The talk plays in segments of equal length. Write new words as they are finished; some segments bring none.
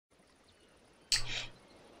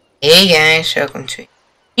Hey guys, welcome to a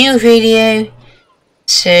new video.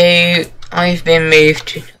 So I've moved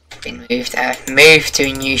to a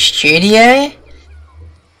new studio,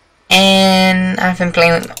 and I've been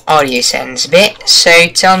playing with my audio settings a bit. So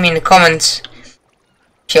tell me in the comments if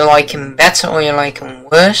you like them better or you like them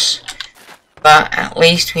worse. But at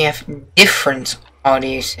least we have different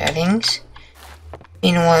audio settings.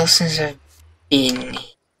 Been a while since I've been.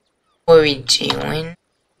 What are we doing?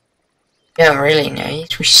 Don't really know.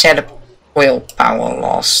 We set up willpower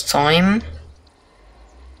last time.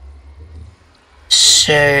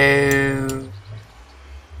 So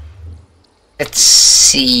let's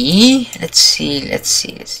see.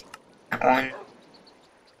 That one.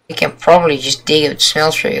 We can probably just dig out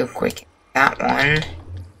smells real quick. That one.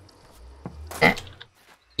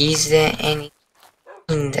 Is there any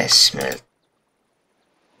in the smell?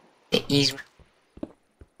 There is.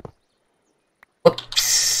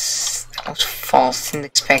 Whoops. That was fast. Didn't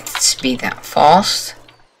expect it to be that fast.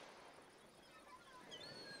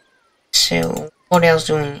 So what else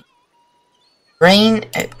do we need? Rain?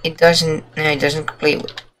 It doesn't. No, it doesn't complete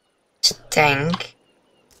with this tank.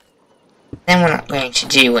 Then we're not going to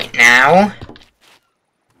do it now.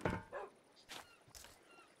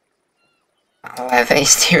 Whatever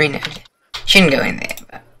it's doing it. Shouldn't go in there,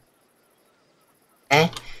 but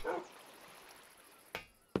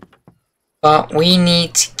but we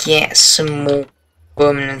need to get some more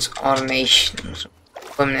permanent automation, some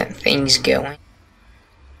permanent things going.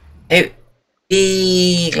 Oh,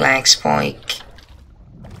 big lag spike.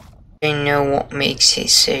 Don't know what makes it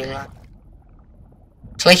so lag.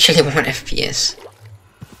 It's literally 1 FPS.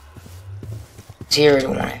 0 to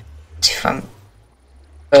 1 FPS, if I'm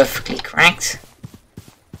perfectly correct.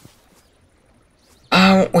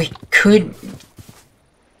 We could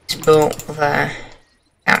build the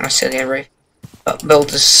atmosphere roof, but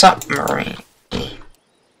build a submarine.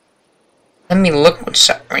 Let me look what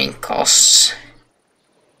submarine costs.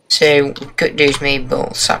 So what we could do is maybe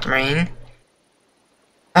build a submarine.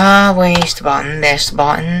 Where's the button? There's the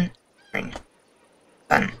button.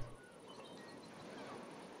 Button.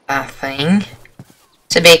 That thing.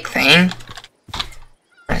 It's a big thing.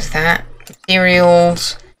 What is that?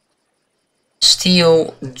 Materials.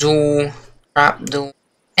 Steel, door, trap door,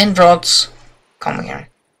 and rods. Come again.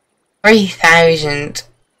 3,000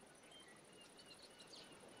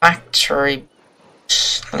 factory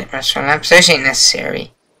restaurant lamps. Those ain't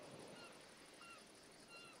necessary.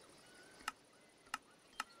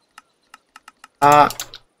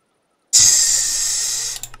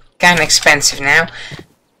 It's kind of expensive now,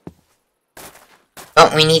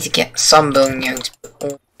 but we need to get some building going to put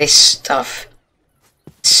all this stuff.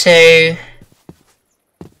 So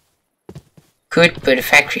could put a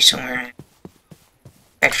factory somewhere.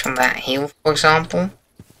 Factory on that hill, for example.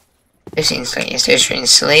 This insulate is this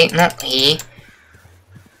insulate, not here.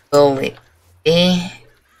 Build it there.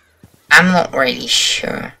 I'm not really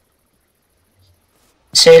sure.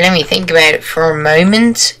 So let me think about it for a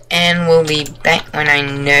moment, and we'll be back when I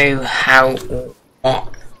know how or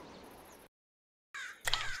what.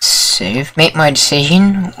 So I've made my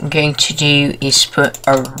decision. What I'm going to do is put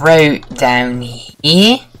a road down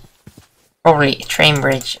here. Probably a train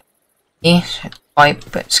bridge here. So I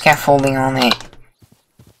put scaffolding on it.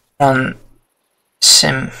 On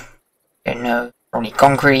some, I don't know, probably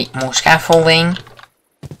concrete, more scaffolding.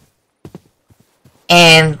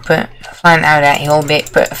 And flatten out that hill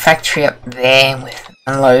bit, put a factory up there with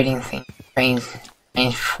unloading things, trains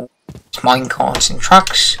for minecarts and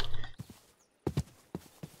trucks.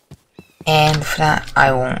 And for that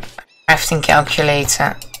I want a crafting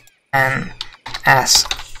calculator and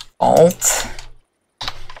asphalt.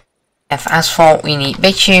 And for asphalt we need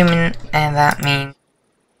bitumen, and that means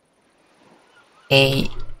a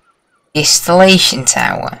distillation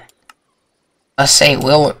tower. I say it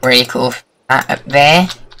will look really cool if that up there.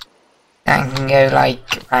 That can go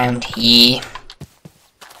like around here.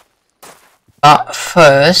 But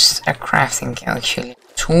first, a crafting calculator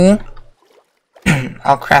tool.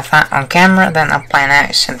 I'll craft that on camera, then I'll plan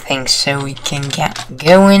out some things so we can get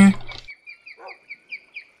going.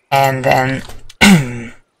 And then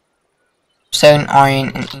stone,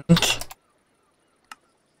 iron, and ink.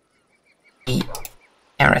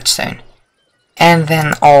 And redstone. And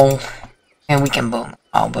then we can build.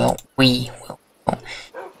 We will build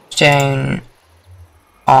stone,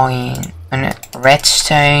 iron, and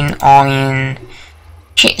redstone, iron.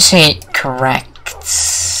 Should say it correct. Let's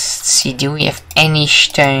see, do we have any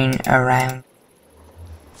stone around?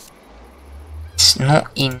 It's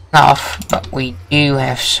not enough, but we do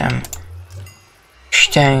have some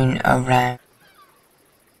stone around.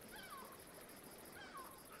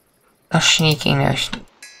 Sneaking those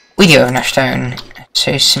We do have enough stone,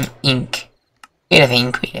 so some ink. Bit of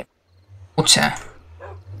ink, bit of water.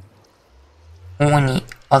 Or any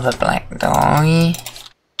other black dye.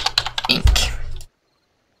 Ink.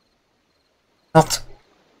 Not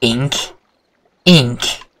ink. Ink.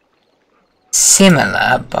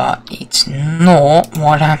 Similar, but it's not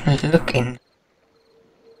what I'm looking.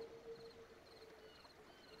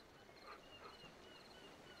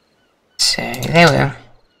 So there we go.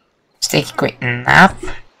 Let's take a quick nap.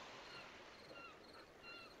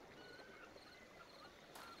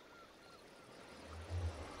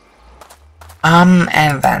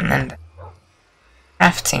 And then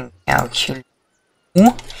crafting calculator.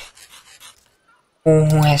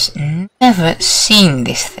 Who has never seen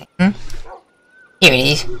this thing? Here it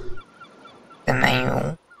is. The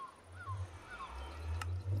manual.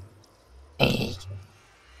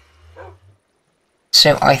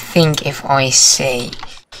 So I think if I say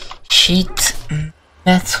sheet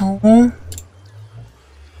metal,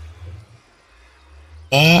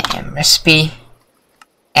 yeah, and recipe,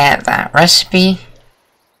 add that recipe,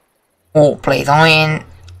 or plate iron,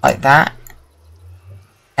 like that,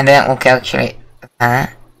 and then we'll calculate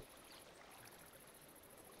that.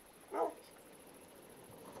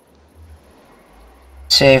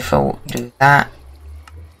 So if I do that,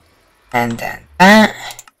 and then that,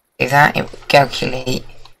 if that, it will calculate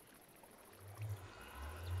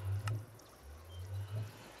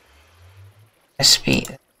recipe.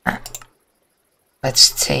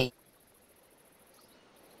 Let's take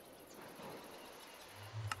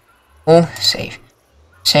all save.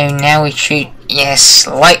 So now we shoot, yes,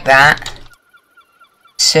 like that.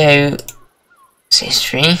 So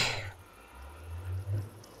history.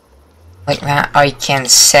 Like that, I can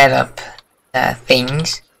set up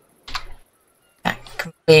things. I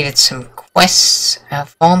completed some quests.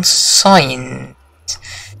 Advanced science.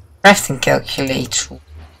 Crafting calculator.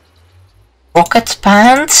 Rocket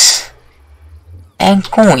pants. And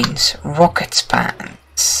coins. Rocket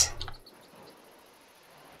pants.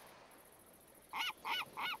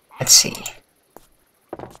 Let's see.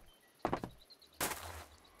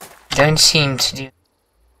 Don't seem to do.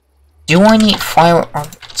 Do I need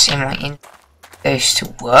firearms in my those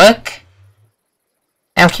to work?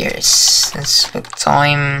 Now here's let's look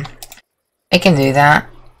time. I can do that.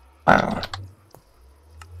 I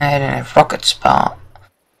don't have rocket spark,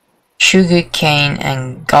 sugar cane,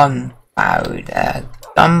 and gunpowder.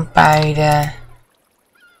 Gunpowder,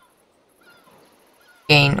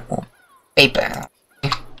 cane or paper.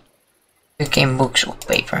 Sugarcane books or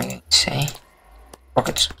paper. I'm going to say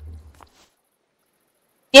rockets.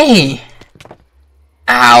 Yay!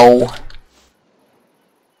 Ow!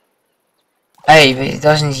 Hey, but it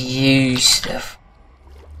doesn't use stuff.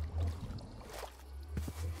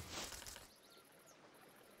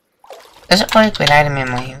 Does it work without them in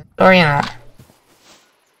my inventory or not?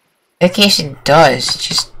 In case it does,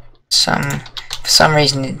 just for some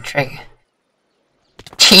reason it didn't trigger.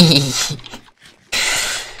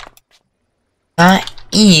 That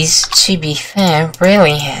is, to be fair,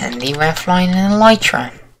 really handy when flying in a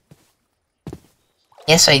Elytra.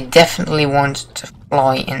 Yes, I definitely want to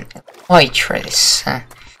fly in Elytra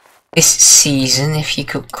this season, if you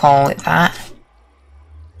could call it that.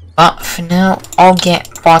 But for now, I'll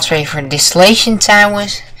get parts ready for distillation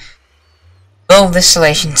towers, build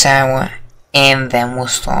distillation tower, and then we'll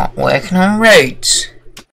start working on roads.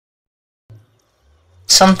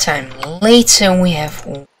 Sometime later, we have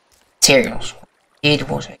all materials. It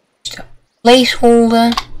was just a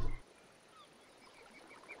placeholder.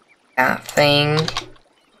 That thing.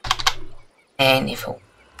 And if I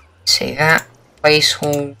say that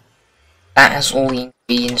placeholder, that has all the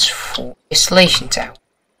ingredients for distillation tower.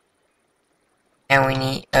 Now we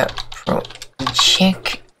need a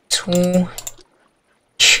project tool.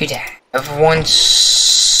 Should have one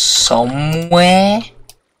somewhere.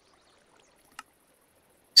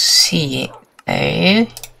 See it now.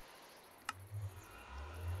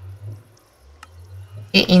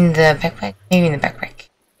 Is it in the backpack? Maybe in the backpack.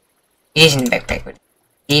 It is in the backpack, but I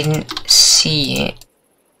didn't see it.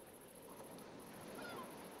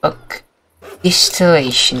 Look.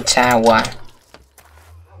 Distillation tower.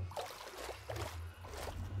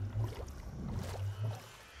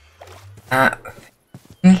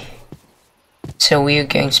 So we're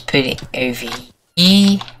going to put it over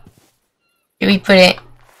here. Should we put it?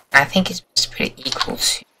 I think it's best to put it equal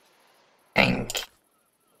to. I think.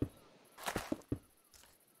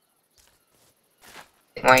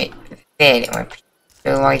 It might there. It might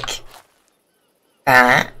feel like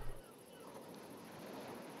that.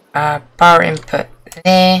 Power input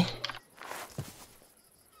there.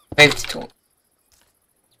 Move the tool.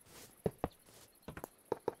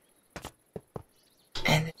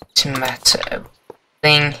 doesn't matter.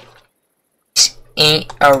 Thing is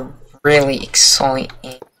a really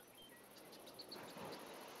exciting.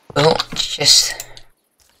 Well, it's just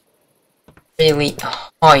really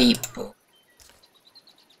hype.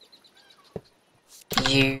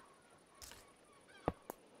 You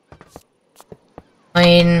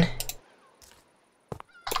find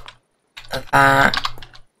that.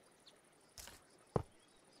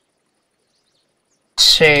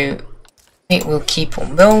 So it will keep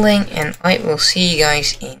on building, and I will see you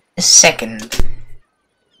guys in a second.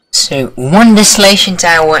 So one distillation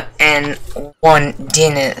tower and one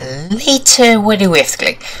dinner later. Where do we have to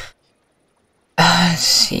click? Let's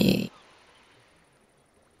see.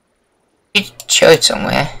 It showed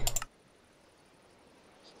somewhere.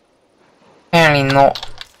 Apparently not.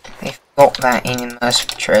 They've got that in immersive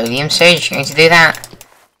petroleum. So you're going to do that?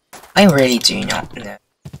 I really do not know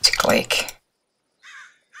to click.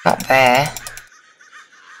 Not there.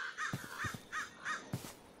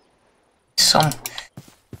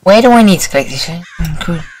 Where do I need to click this?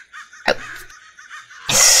 Oh.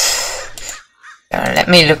 Let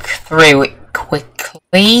me look through it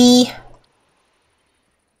quickly.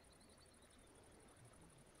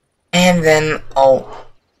 And then I'll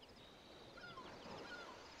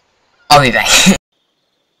be back.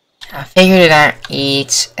 I figured it out.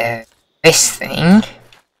 It's this thing.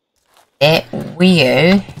 There we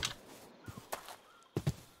go.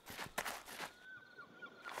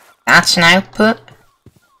 That's an output.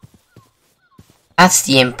 That's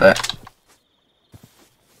the input.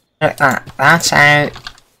 Look at that. That's out.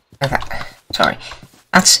 Look at that. Sorry.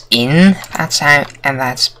 That's in. That's out. And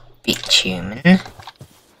that's bitumen.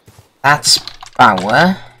 That's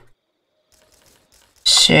power.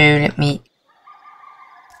 So let me.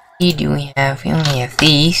 What do we have? We only have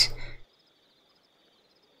these.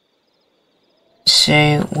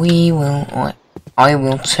 So we will. Or I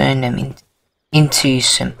will turn them into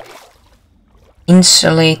some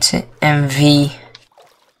insulator MV.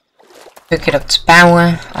 Hook it up to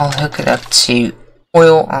power. I'll hook it up to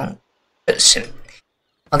oil. I'll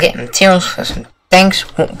get materials for some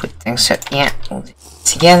tanks. Won't put tanks up yet. We'll do it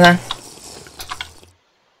together.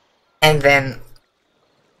 And then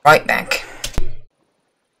right back.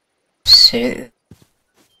 So we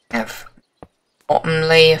have bottom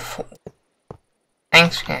layer for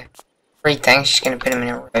tanks. We have 3 tanks. Just gonna put them in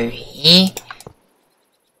a row here.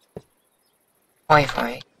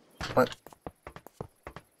 Wi-Fi. 4.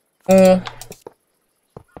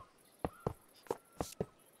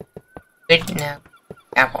 Good. Now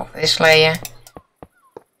cap off this layer.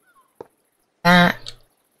 That.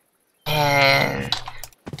 And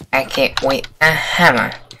back it with a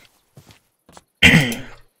hammer.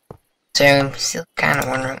 So I'm still kind of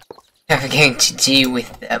wondering what we're going to do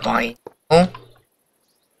with the biodiesel.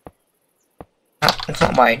 No, it's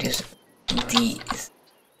not biodiesel. These.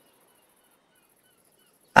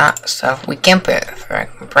 That stuff we can put for a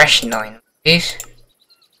compression dynamos,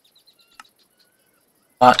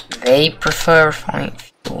 but they prefer refined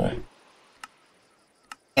fuel. We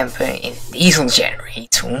can put it in a diesel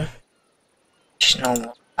generator,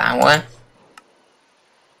 additional power.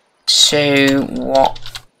 So what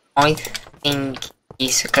I think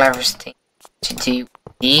is the cleverest thing to do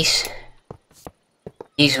with these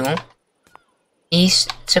diesel is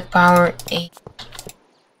to power a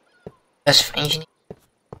bus for engineering.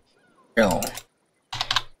 Drill.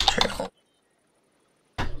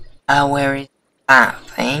 Where is that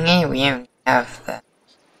thing? We only have the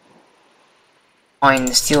find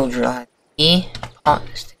the steel drill here. Oh,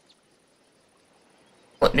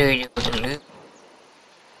 what do we do with the loop?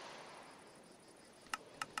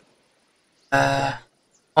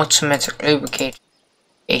 Automatic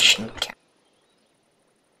lubrication cap.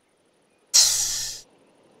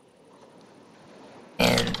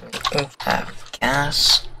 And we also have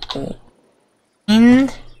gas.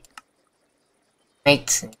 In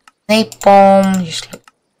makes napalm, just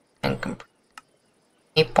look and compress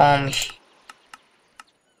napalm.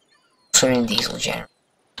 Also in diesel generator.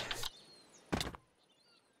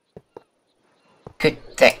 Could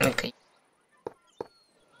technically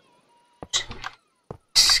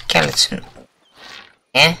skeleton.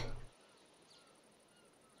 Yeah.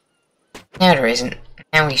 No, there isn't.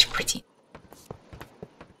 Now he's pretty.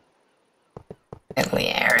 Deadly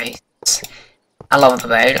arrows. I love the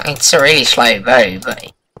bow. It's a really slow bow,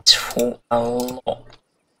 but it's for a lot.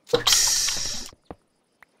 Oops.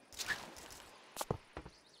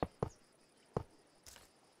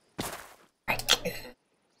 Okay.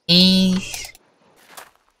 These.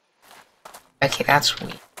 Okay, that's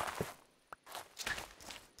weird.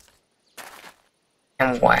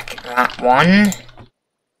 And whack that one.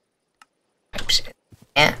 Oops.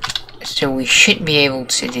 Yeah. So we should be able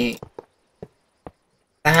to do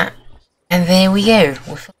that. And there we go.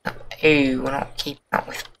 Oh, we're not keeping up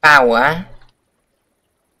with power.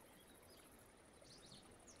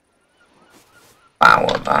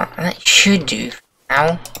 But that should do for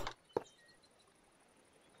now.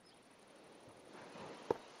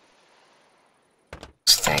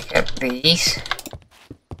 Stack up these.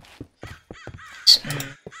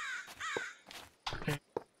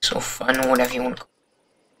 So fun, or whatever you want to call it.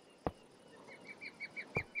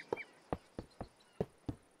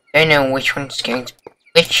 Don't know which one's going to be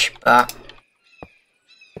which, but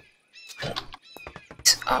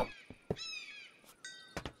it's up.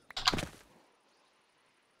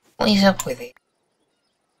 What is up with it?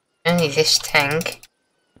 Only this tank.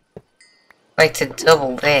 Like to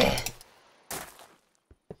double there.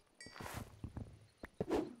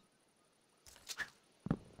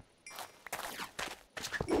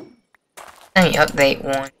 Let me update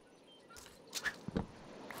one.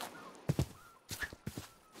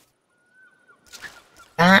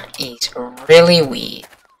 That is really weird.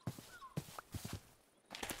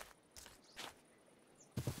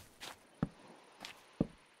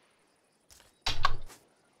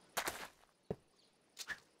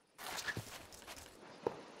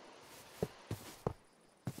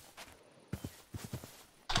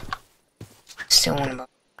 Still one about.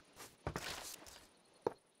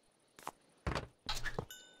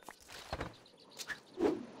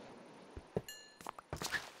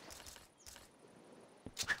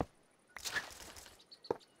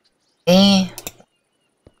 There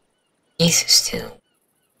is still.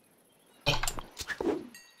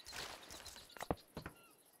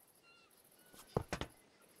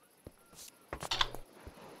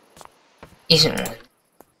 Isn't one.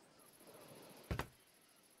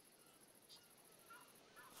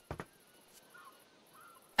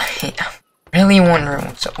 I'm really wondering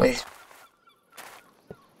what's up with.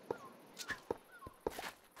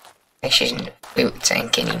 This isn't a fluid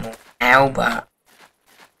tank anymore now, but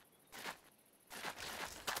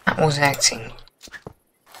that was acting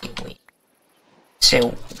weird.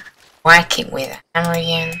 So whack it with a hammer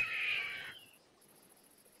again.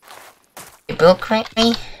 You built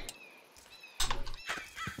correctly?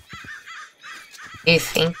 Do you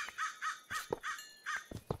think?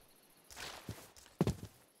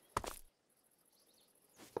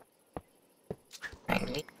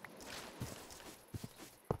 Right.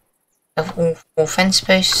 Of all 4 fence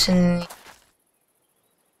posts and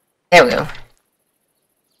there we go.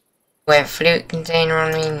 Do I have a fluid container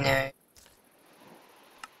on me? No.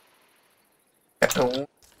 Petrol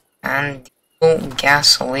and diesel,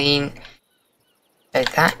 gasoline. So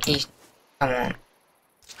that is, come on.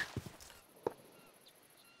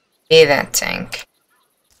 Clear that tank.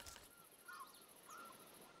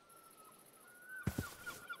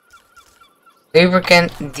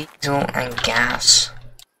 Lubricant, diesel, and gas.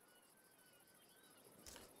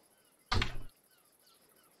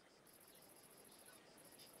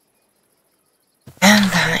 And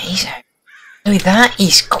that is it. Oh, that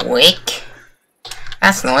is quick.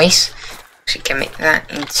 That's nice. So we can make that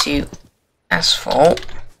into asphalt.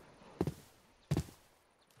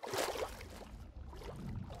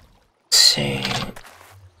 So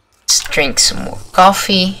let's drink some more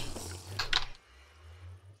coffee.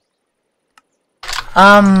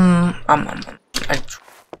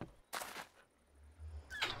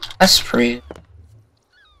 That's true.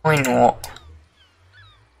 Why not?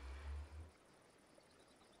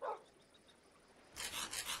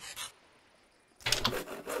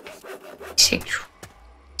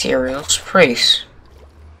 Cereals price.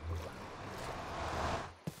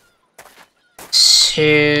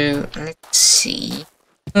 So let's see.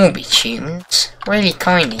 More bitumes. Really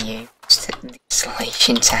kind of you. It's the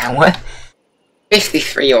installation tower.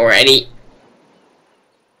 53 already.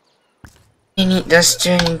 And it does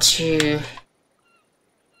turn into.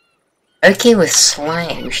 Okay, with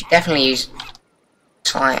slag. We should definitely use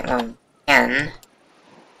slag when we can.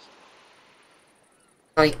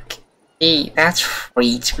 Like, that's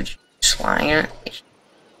free to produce slag.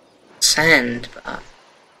 Sand, but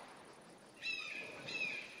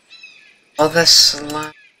other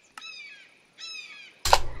slag.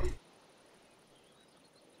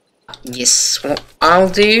 Yes, what I'll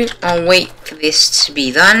do, I'll wait for this to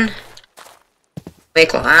be done.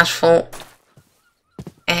 Make all asphalt.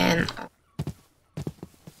 And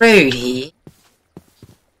road here.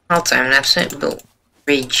 I'll time lapse it, build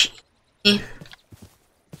bridge here.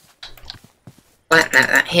 Flatten out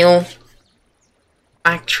that hill.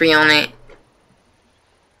 Factory on it.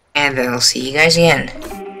 And then I'll see you guys again.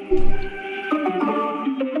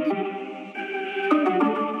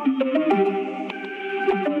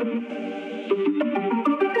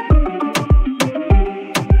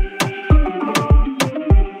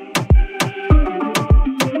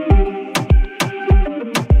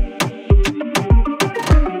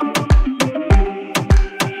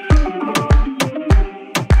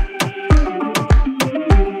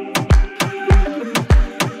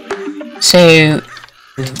 So,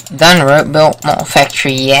 done rope built, not a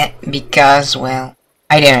factory yet, because, well,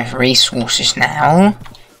 I don't have resources now.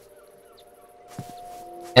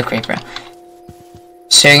 No creeper.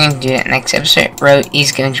 So we're going to do that next episode. Road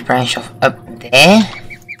is going to branch off up there.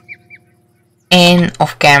 And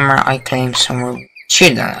off camera I claim some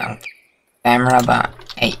should have done on camera, but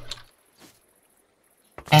hey.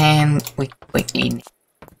 And we quickly need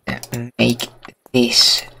to make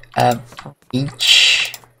this a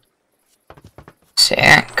breach. So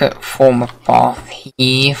that could form a path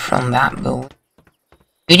here from that building.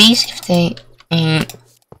 Do these if they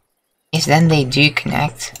is then they do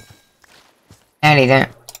connect? No, they don't.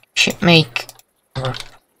 Should make a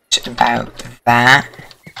report about that.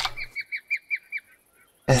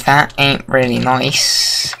 Because that ain't really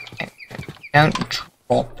nice. Don't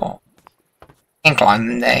drop off. Can't climb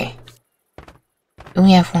them though. Do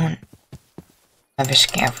we have one? Have a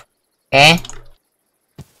scaffold there.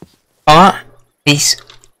 But this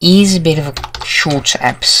is a bit of a shorter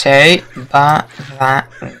episode, but that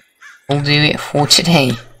will do it for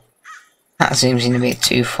today. That zooms in a bit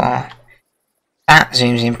too far. That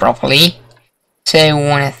zooms in properly. So I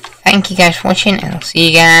want to thank you guys for watching, and I'll see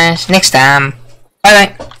you guys next time.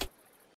 Bye bye.